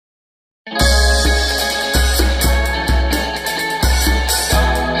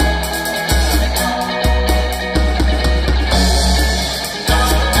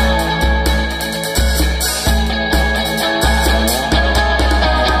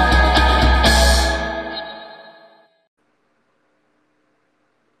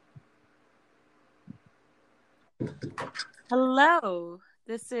Hello,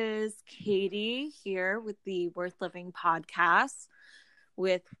 this is Katie here with the Worth Living podcast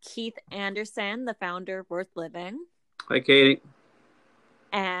with Keith Anderson, the founder of Worth Living, Hi, Katie.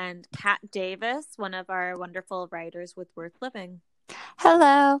 and Kat Davis, one of our wonderful writers with Worth Living.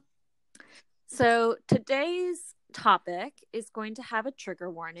 Hello. So today's topic is going to have a trigger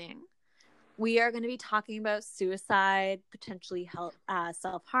warning. We are going to be talking about suicide, potentially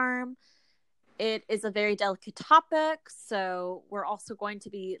self-harm. It is a very delicate topic, so we're also going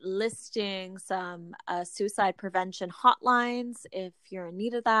to be listing some suicide prevention hotlines if you're in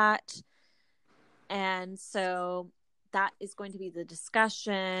need of that. And so that is going to be the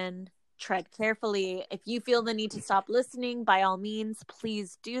discussion. Tread carefully. If you feel the need to stop listening, by all means,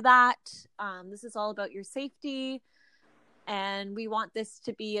 please do that. This is all about your safety, and we want this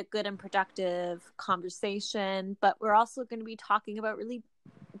to be a good and productive conversation, but we're also going to be talking about really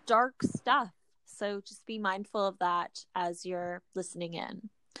dark stuff. So just be mindful of that as you're listening in.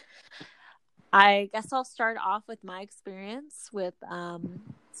 I guess I'll start off with my experience with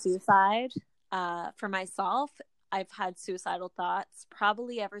suicide. For myself, I've had suicidal thoughts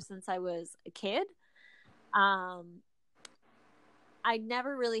probably ever since I was a kid. I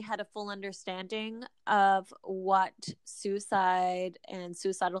never really had a full understanding of what suicide and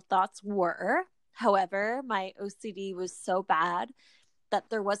suicidal thoughts were. However, my OCD was so bad that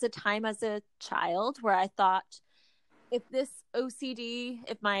there was a time as a child where I thought, if this OCD,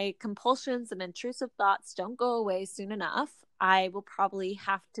 if my compulsions and intrusive thoughts don't go away soon enough, I will probably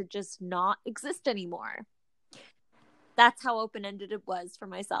have to just not exist anymore. That's how open-ended it was for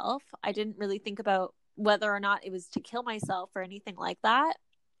myself. I didn't really think about whether or not it was to kill myself or anything like that.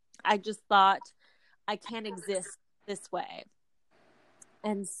 I just thought, I can't exist this way.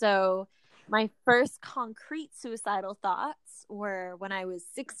 And so my first concrete suicidal thoughts were when I was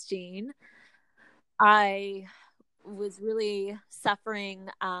 16. I was really suffering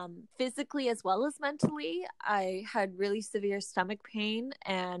physically as well as mentally. I had really severe stomach pain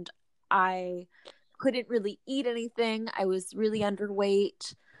and I couldn't really eat anything. I was really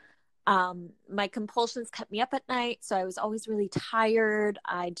underweight. My compulsions kept me up at night, so I was always really tired.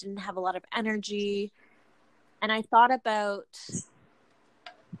 I didn't have a lot of energy. And I thought about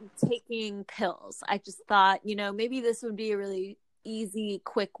taking pills. I just thought, maybe this would be a really easy,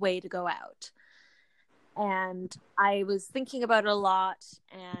 quick way to go out. And I was thinking about it a lot,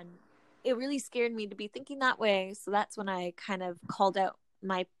 and it really scared me to be thinking that way. So that's when I kind of called out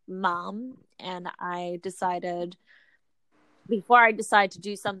my mom, and I decided, before I decide to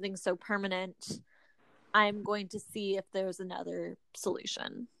do something so permanent, I'm going to see if there's another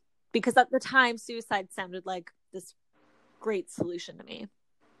solution. Because at the time, suicide sounded like this great solution to me.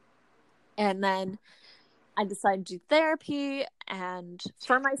 And then I decided to do therapy, and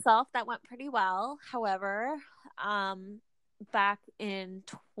for myself, that went pretty well. However, back in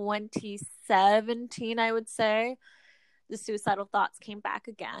 2017, I would say, the suicidal thoughts came back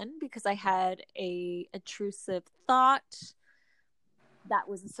again because I had a intrusive thought that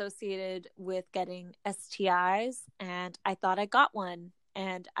was associated with getting STIs, and I thought I got one,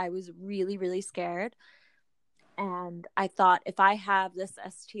 and I was really, really scared. And I thought, if I have this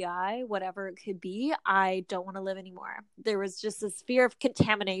STI, whatever it could be, I don't want to live anymore. There was just this fear of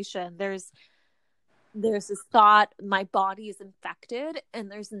contamination. There's this thought, my body is infected and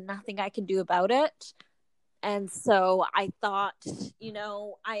there's nothing I can do about it. And so I thought,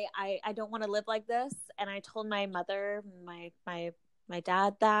 I don't want to live like this. And I told my mother, my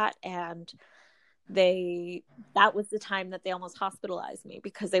dad that, and that was the time that they almost hospitalized me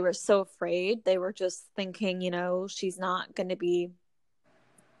because they were so afraid. They were just thinking, she's not going to be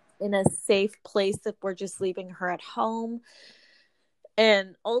in a safe place if we're just leaving her at home.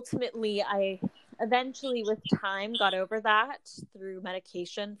 And ultimately, I eventually, with time, got over that through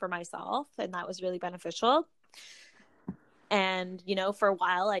medication for myself, and that was really beneficial. And, for a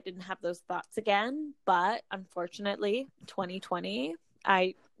while, I didn't have those thoughts again, but unfortunately, 2020,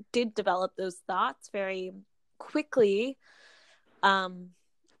 I did develop those thoughts very quickly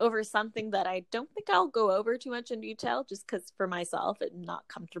over something that I don't think I'll go over too much in detail, just because for myself, I'm not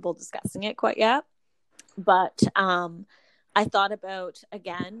comfortable discussing it quite yet. But I thought about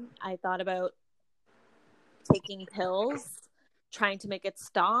taking pills, trying to make it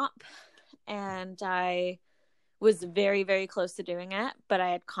stop. And I was very, very close to doing it, but I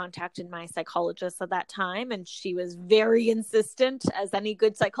had contacted my psychologist at that time, and she was very insistent, as any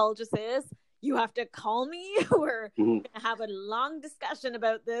good psychologist is. You have to call me. We're going to have a long discussion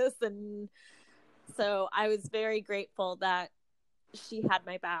about this. And so I was very grateful that she had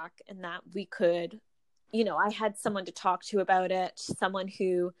my back and that we could, I had someone to talk to about it, someone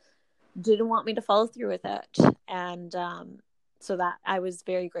who didn't want me to follow through with it. And so that I was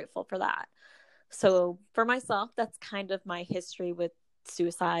very grateful for that. So for myself, that's kind of my history with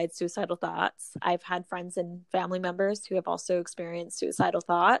suicide, suicidal thoughts. I've had friends and family members who have also experienced suicidal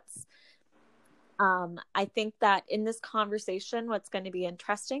thoughts. I think that in this conversation, what's going to be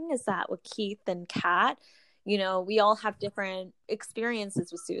interesting is that with Keith and Kat, you know, we all have different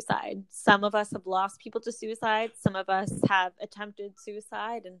experiences with suicide. Some of us have lost people to suicide. Some of us have attempted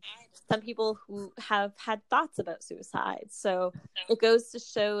suicide, and some people who have had thoughts about suicide. So it goes to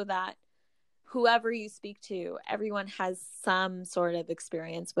show that whoever you speak to, everyone has some sort of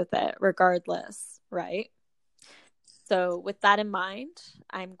experience with it, regardless, right? So, with that in mind,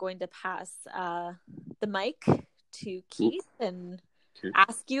 I'm going to pass the mic to Keith and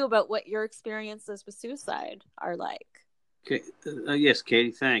ask you about what your experiences with suicide are like. Okay. Yes,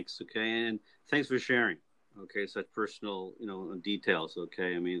 Katie. Thanks. Okay, and thanks for sharing. Okay, such personal, details.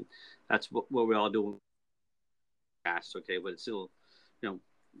 Okay, I mean, that's what we all do. Past. Okay, but it's still, you know,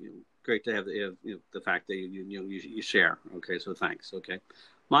 great to have the fact that you share. Okay, so thanks. Okay,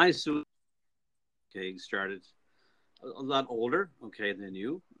 my suicide started a lot older. Okay, than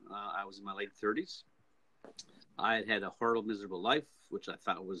you. I was in my late 30s. I had had a horrible, miserable life, which I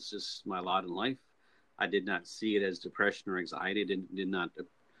thought was just my lot in life. I did not see it as depression or anxiety. Did not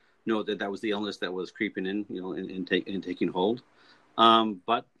know that that was the illness that was creeping in, and taking hold.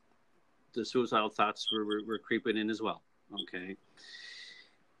 But the suicidal thoughts were creeping in as well. Okay,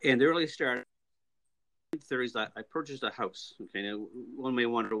 and the early start 30s, I purchased a house. Okay, now one may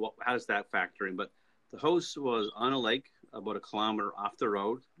wonder how does that factor in, but the house was on a lake about a kilometer off the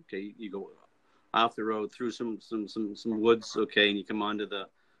road. Okay, you go off the road through some woods. Okay, and you come onto the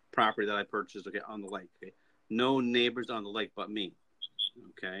property that I purchased. Okay, on the lake. Okay, no neighbors on the lake but me.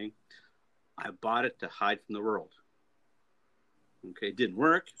 Okay, I bought it to hide from the world. Okay, it didn't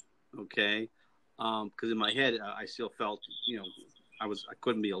work. Okay, because in my head I still felt I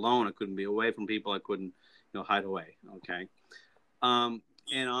couldn't be alone. I couldn't be away from people. I couldn't hide away. Okay, and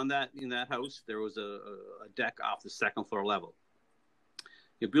in that house there was a deck off the second floor level.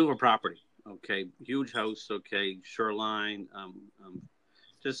 Beautiful property. Okay, huge house. Okay, shoreline.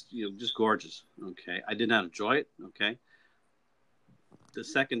 Just gorgeous. Okay, I did not enjoy it. Okay, the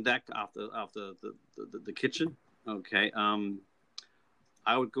second deck off the kitchen. Okay,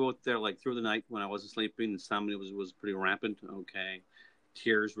 I would go out there like through the night when I wasn't sleeping. Insomnia was pretty rampant. Okay,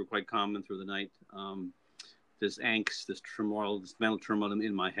 tears were quite common through the night. This angst, this turmoil, this mental turmoil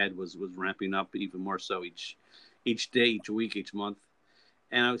in my head was ramping up even more so each day, each week, each month.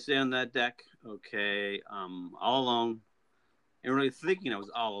 And I would stay on that deck, okay, all alone, and really thinking I was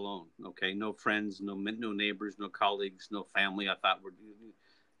all alone. Okay, no friends, no neighbors, no colleagues, no family. I thought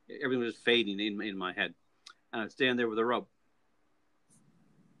everything was fading in my head, and I'd stand there with a rope,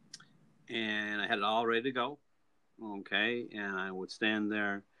 and I had it all ready to go. Okay, and I would stand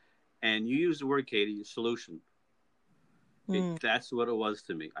there, and you used the word, Katie, solution. That's what it was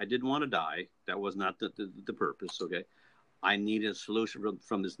to me. I didn't want to die. That was not the purpose. Okay, I needed a solution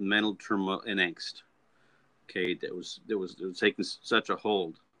from this mental turmoil and angst. Okay, it was taking such a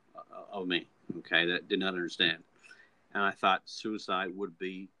hold of me. Okay, that did not understand, and I thought suicide would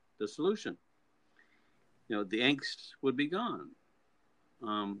be the solution. The angst would be gone,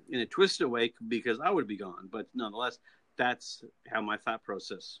 in a twisted way because I would be gone. But nonetheless, that's how my thought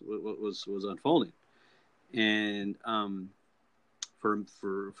process was unfolding, and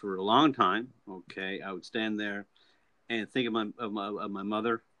for a long time, okay, I would stand there and think of my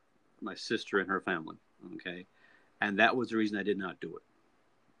mother, my sister, and her family. Okay, and that was the reason I did not do it.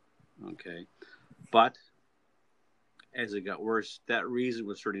 Okay, but as it got worse, that reason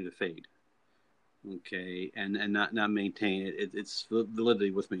was starting to fade. Okay, and not maintain it. It's validity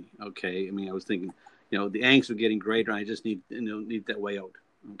with me. Okay, I mean, I was thinking, the angst was getting greater. I just need that way out.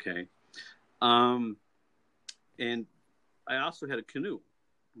 Okay, and I also had a canoe.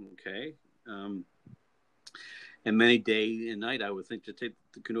 Okay, and many day and night I would think to take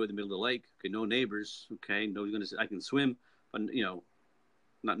the canoe in the middle of the lake. Okay, no neighbors. Okay, I can swim, but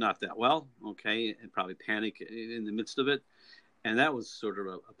not that well. Okay, and probably panic in the midst of it, and that was sort of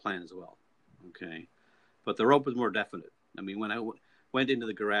a plan as well. Okay, but the rope was more definite. I mean, when I went into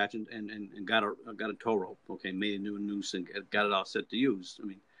the garage and got a tow rope. Okay, made a new noose and got it all set to use. I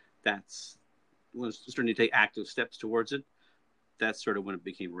mean, that's when I was starting to take active steps towards it. That's sort of when it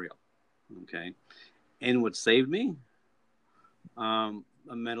became real. Okay, and what saved me, a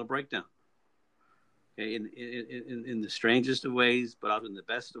mental breakdown. Okay, in the strangest of ways, but often the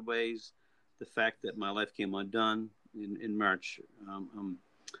best of ways, the fact that my life came undone in March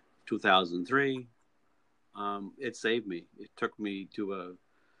 2003, it saved me. It took me to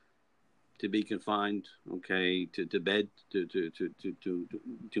to be confined, okay, to bed,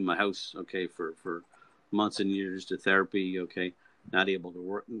 to my house, okay, for months and years, to therapy, okay, not able to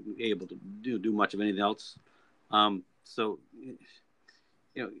work, able to do much of anything else. So,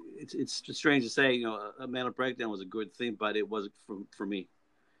 it's strange to say, a mental breakdown was a good thing, but it wasn't for me.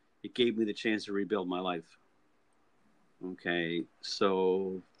 It gave me the chance to rebuild my life. Okay,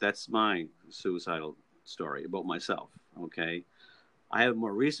 so that's my suicidal story about myself. Okay, I have a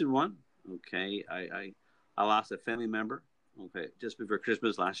more recent one. Okay, I lost a family member. Okay, just before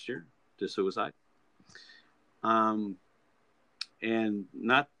Christmas last year to suicide. Um, and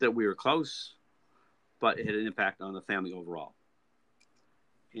not that we were close, but it had an impact on the family overall.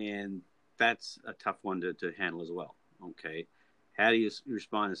 And that's a tough one to handle as well. Okay, how do you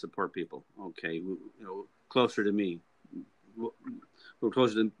respond and support people? Okay, closer to me, who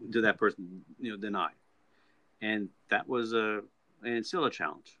closer to that person, than I. And that was and it's still a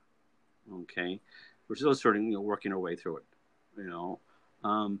challenge. Okay, we're still starting, working our way through it. You know,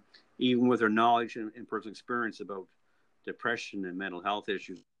 um, Even with our knowledge and personal experience about depression and mental health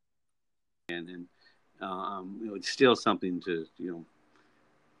issues, and it's still something to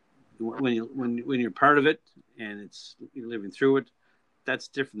when you're part of it and you're living through it. That's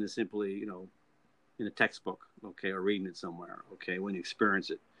different than simply in a textbook, okay, or reading it somewhere, okay, when you experience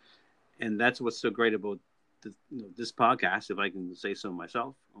it. And that's what's so great about this podcast, if I can say so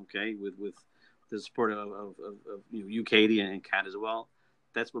myself, okay, with the support of you, Katie, and Kat as well.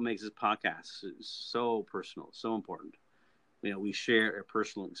 That's what makes this podcast so personal, so important. We share our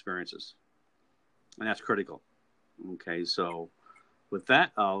personal experiences, and that's critical. Okay, so with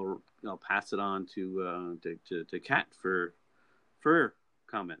that, I'll pass it on to Kat for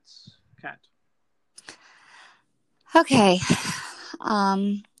comments. Kat. Okay.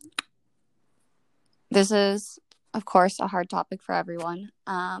 This is, of course, a hard topic for everyone.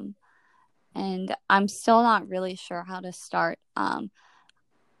 And I'm still not really sure how to start.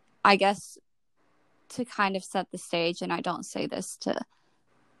 I guess to kind of set the stage, and I don't say this to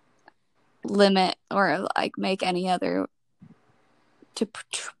limit or like make any other to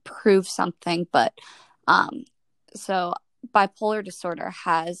prove something, but so bipolar disorder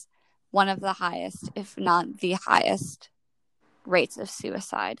has one of the highest, if not the highest, rates of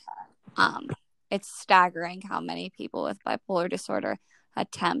suicide. It's staggering how many people with bipolar disorder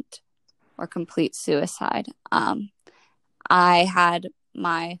attempt or complete suicide. I had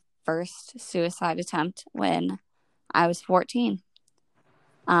my first suicide attempt when I was 14.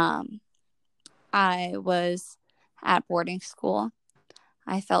 I was at boarding school.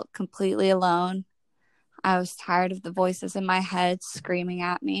 I felt completely alone. I was tired of the voices in my head screaming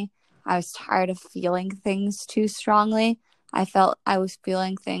at me. I was tired of feeling things too strongly. I felt I was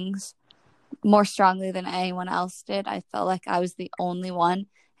feeling things more strongly than anyone else did. I felt like I was the only one,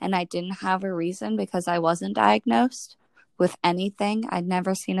 and I didn't have a reason because I wasn't diagnosed with anything. I'd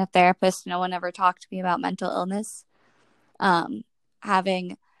never seen a therapist. No one ever talked to me about mental illness.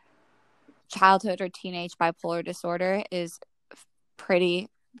 Having childhood or teenage bipolar disorder is pretty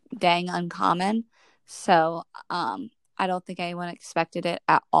dang uncommon. So I don't think anyone expected it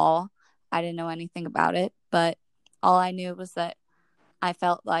at all. I didn't know anything about it, but all I knew was that I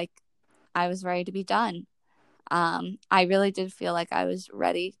felt like I was ready to be done. I really did feel like I was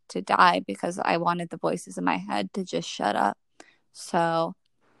ready to die because I wanted the voices in my head to just shut up. So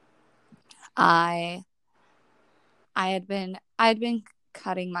I had been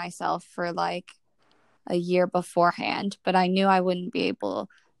cutting myself for like a year beforehand, but I knew I wouldn't be able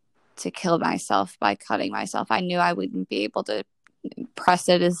to kill myself by cutting myself. I knew I wouldn't be able to press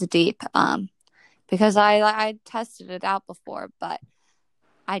it as deep because I tested it out before, but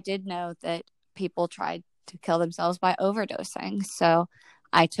I did know that people tried to kill themselves by overdosing. So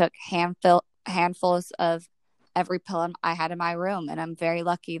I took handfuls of every pill I had in my room, and I'm very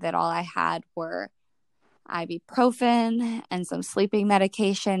lucky that all I had were ibuprofen and some sleeping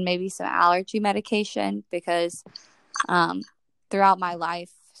medication, maybe some allergy medication, because throughout my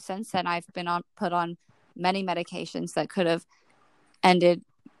life since then, I've been put on many medications that could have ended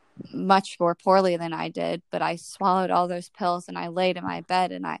much more poorly than I did, but I swallowed all those pills and I laid in my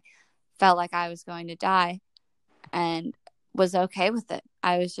bed and I felt like I was going to die and was okay with it.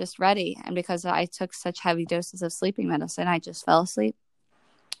 I was just ready. And because I took such heavy doses of sleeping medicine, I just fell asleep.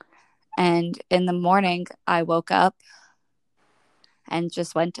 And in the morning, I woke up and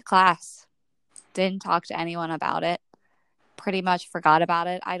just went to class. Didn't talk to anyone about it. Pretty much forgot about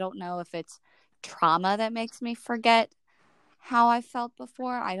it. I don't know if it's trauma that makes me forget how I felt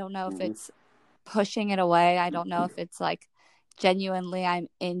before. I don't know if it's pushing it away. I don't know if it's like genuinely I'm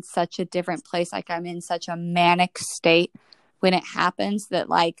in such a different place. Like I'm in such a manic state when it happens that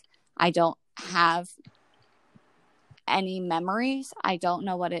like I don't have any memories. I don't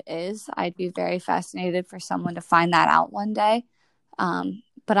know what it is. I'd be very fascinated for someone to find that out one day.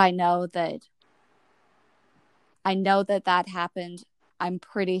 But I know that that happened. I'm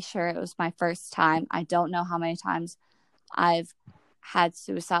pretty sure it was my first time. I don't know how many times I've had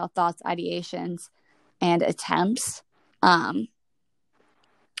suicidal thoughts, ideations, and attempts. And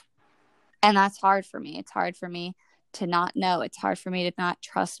that's hard for me. It's hard for me to not know. It's hard for me to not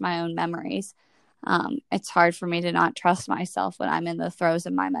trust my own memories. It's hard for me to not trust myself when I'm in the throes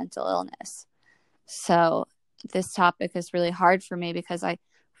of my mental illness. So this topic is really hard for me because I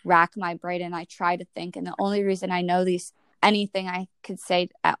rack my brain and I try to think. And the only reason I know anything I could say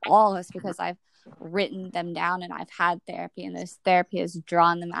at all is because I've written them down and I've had therapy, and this therapy has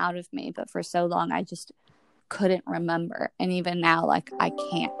drawn them out of me. But for so long, I just couldn't remember. And even now, like, I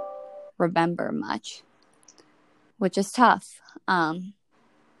can't remember much, which is tough. And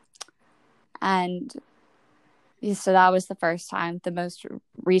so that was the first time. The most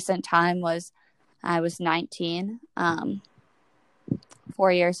recent time was I was 19,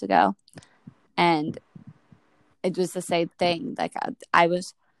 4 years ago. And it was the same thing. Like,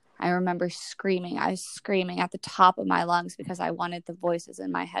 I remember screaming. I was screaming at the top of my lungs because I wanted the voices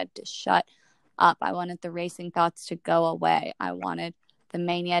in my head to shut up. I wanted the racing thoughts to go away. I wanted the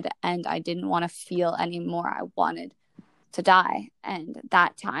mania to end. I didn't want to feel anymore. I wanted to die. And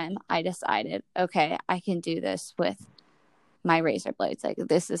that time I decided, okay, I can do this with my razor blades. Like,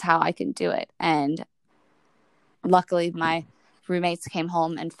 this is how I can do it. And luckily my roommates came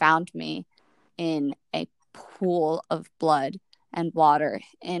home and found me in a pool of blood and water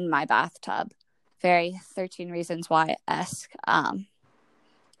in my bathtub. Very 13 Reasons Why-esque. And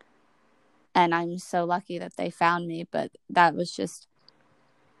I'm so lucky that they found me, but that was just,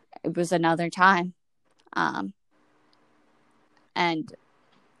 it was another time. And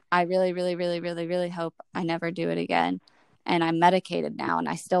I really, really, really, really, really hope I never do it again. And I'm medicated now, and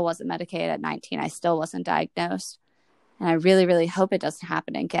I still wasn't medicated at 19. I still wasn't diagnosed. And I really, really hope it doesn't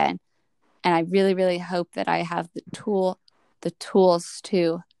happen again. And I really, really hope that I have the tools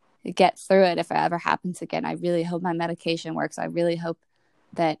to get through it if it ever happens again. I really hope my medication works. I really hope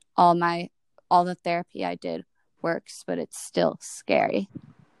that all the therapy I did works, but it's still scary.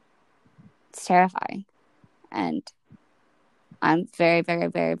 It's terrifying. And I'm very, very,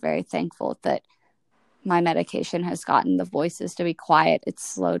 very, very thankful that my medication has gotten the voices to be quiet. It's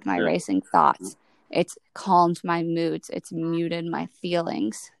slowed my racing thoughts. It's calmed my moods. It's muted my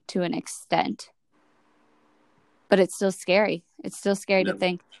feelings to an extent. But it's still scary. It's still scary to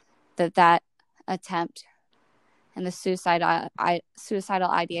think that attempt and the suicidal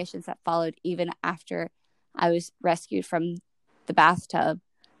ideations that followed, even after I was rescued from the bathtub,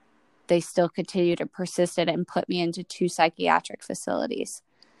 they still continue to persist and put me into 2 psychiatric facilities.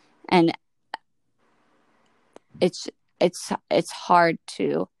 And it's hard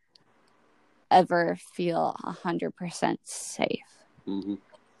to ever feel 100% safe. Mm-hmm.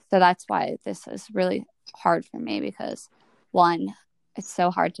 So that's why this is really hard for me, because 1, it's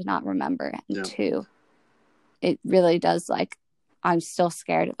so hard to not remember, and 2, it really does, like, I'm still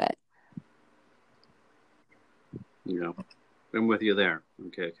scared of it. I'm with you there.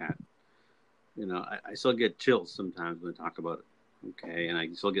 Okay, Kat. I still get chills sometimes when I talk about it. Okay, and I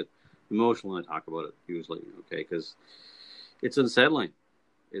still get emotional when I talk about it usually. Okay, because it's unsettling.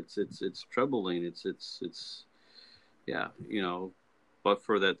 It's troubling. It's yeah. But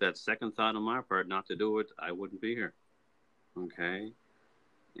for that second thought on my part not to do it, I wouldn't be here. Okay,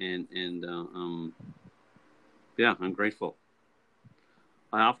 and yeah, I'm grateful.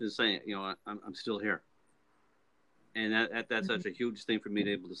 I often say, I'm still here, and that's such a huge thing for me to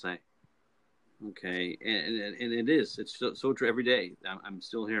be able to say. Okay, and it is. It's so true every day. I'm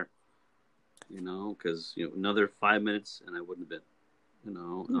still here. Because another 5 minutes and I wouldn't have been.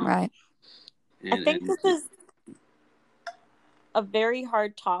 Right. I think this is a very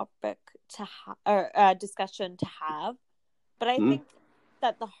hard topic to discussion to have, but I think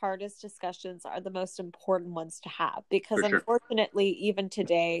that the hardest discussions are the most important ones to have, because unfortunately, even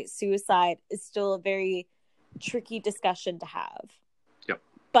today, suicide is still a very tricky discussion to have. Yep.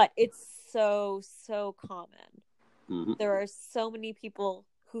 But it's so common. Mm-hmm. There are so many people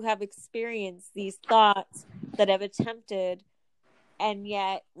who have experienced these thoughts, that have attempted, and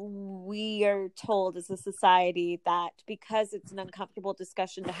yet we are told as a society that because it's an uncomfortable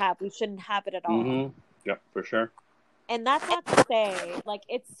discussion to have, we shouldn't have it at all. Mm-hmm. Yeah, for sure. And that's not to say, like,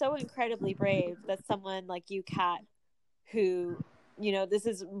 it's so incredibly brave that someone like you, Kat, who, this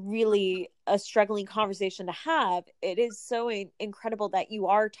is really a struggling conversation to have. It is so incredible that you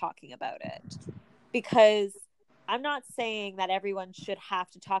are talking about it, because I'm not saying that everyone should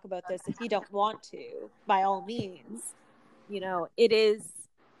have to talk about this if you don't want to, by all means. It is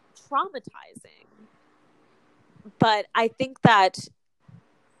traumatizing. But I think that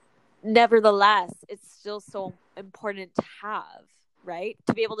nevertheless, it's still so important to have, right?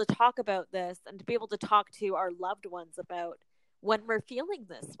 To be able to talk about this and to be able to talk to our loved ones about when we're feeling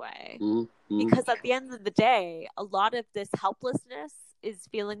this way. Mm-hmm. Because at the end of the day, a lot of this helplessness is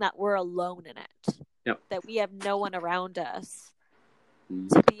feeling that we're alone in it. Yep. That we have no one around us Mm-hmm.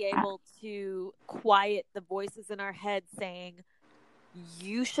 to be able to quiet the voices in our head saying,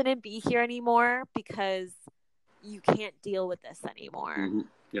 you shouldn't be here anymore because you can't deal with this anymore. Mm-hmm.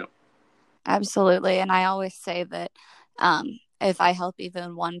 Yep. Absolutely. And I always say that if I help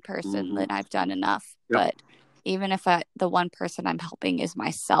even one person, then I've done enough. Yep. But even if the one person I'm helping is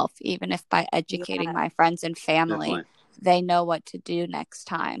myself, even if by educating my friends and family, Definitely. they know what to do next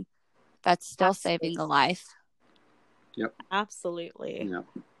time, that's still Absolutely. saving a life. Yep. Absolutely.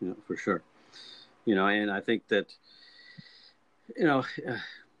 Yeah, for sure. And I think that,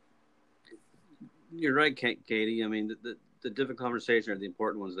 you're right, Katie. I mean, the difficult conversations are the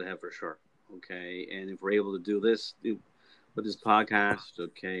important ones to have for sure. Okay. And if we're able to do this with this podcast,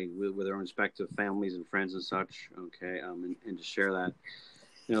 okay, with our respective families and friends and such, okay, and to share that,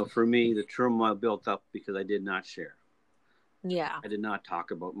 for me, the turmoil built up because I did not share. Yeah. I did not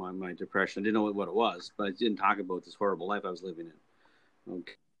talk about my depression. I didn't know what it was, but I didn't talk about this horrible life I was living in.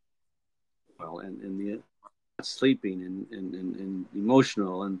 Okay. Well, and the sleeping and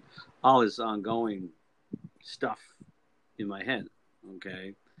emotional and all this ongoing stuff in my head.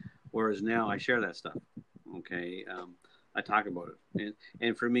 Okay. Whereas now I share that stuff. Okay. I talk about it.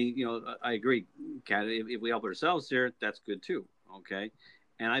 And for me, I agree, Kat, if we help ourselves here, that's good too. Okay.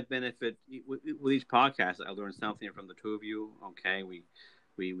 And I benefit with each podcast. I learn something from the two of you. Okay.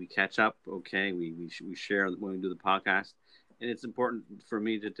 We catch up. Okay. We share when we do the podcast. And it's important for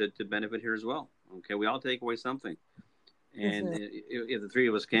me to benefit here as well. Okay. We all take away something. And if the three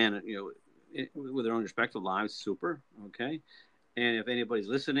of us can, with their own respective lives, super. Okay. And if anybody's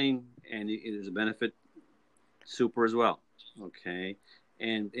listening and there's a benefit, super as well. Okay.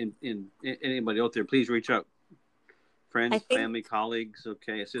 And anybody out there, please reach out. Friends, family, colleagues,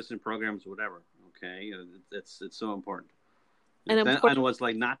 okay, assistant programs, whatever. Okay. It's so important. And I know what it's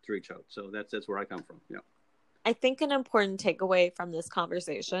like not to reach out. So that's where I come from. Yeah. I think an important takeaway from this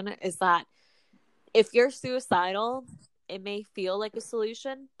conversation is that if you're suicidal, it may feel like a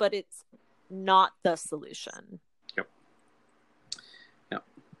solution, but it's not the solution. Yep.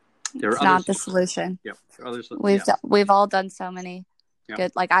 It's not the solution. Yep. We've all done so many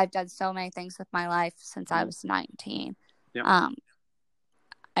good, like I've done so many things with my life since I was 19. Yep.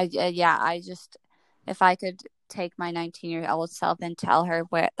 I just, if I could take my 19-year-old self and tell her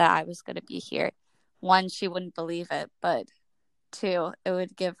that I was going to be here, one, she wouldn't believe it, but two, it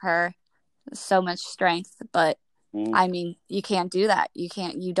would give her so much strength. But I mean, you can't do that.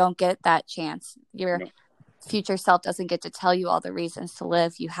 You don't get that chance. Your future self doesn't get to tell you all the reasons to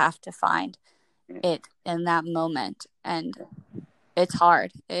live. You have to find it in that moment. And it's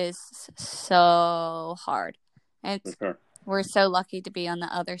hard. It's so hard. And we're so lucky to be on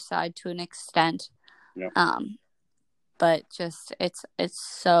the other side to an extent. But just it's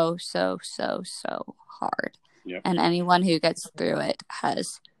so hard. And anyone who gets through it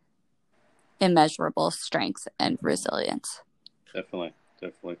has immeasurable strength and resilience. Definitely.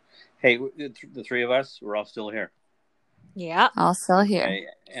 Hey, the three of us, we're all still here. Yeah, all still here. Okay?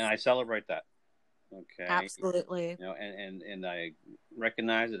 And I celebrate that. Okay, absolutely. And I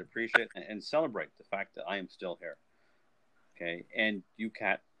recognize it, appreciate it, and celebrate the fact that I am still here. Okay, and you,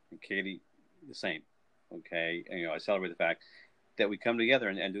 Kat and Katie, the same. Okay, and, I celebrate the fact that we come together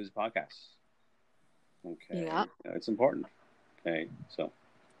and do this podcast. Okay, it's important. Okay, so.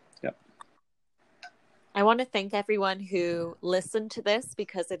 I want to thank everyone who listened to this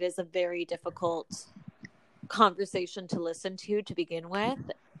because it is a very difficult conversation to listen to begin with.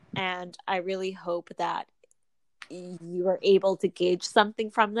 And I really hope that you are able to gauge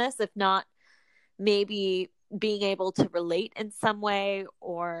something from this. If not, maybe being able to relate in some way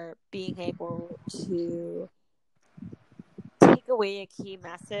or being able to take away a key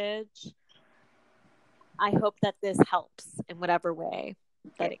message. I hope that this helps in whatever way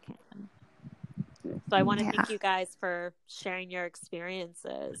that it can. So I want to thank you guys for sharing your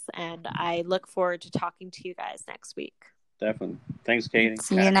experiences, and I look forward to talking to you guys next week. Definitely. Thanks, Katie.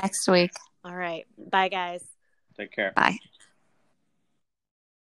 See you next week. All right. Bye, guys. Take care. Bye.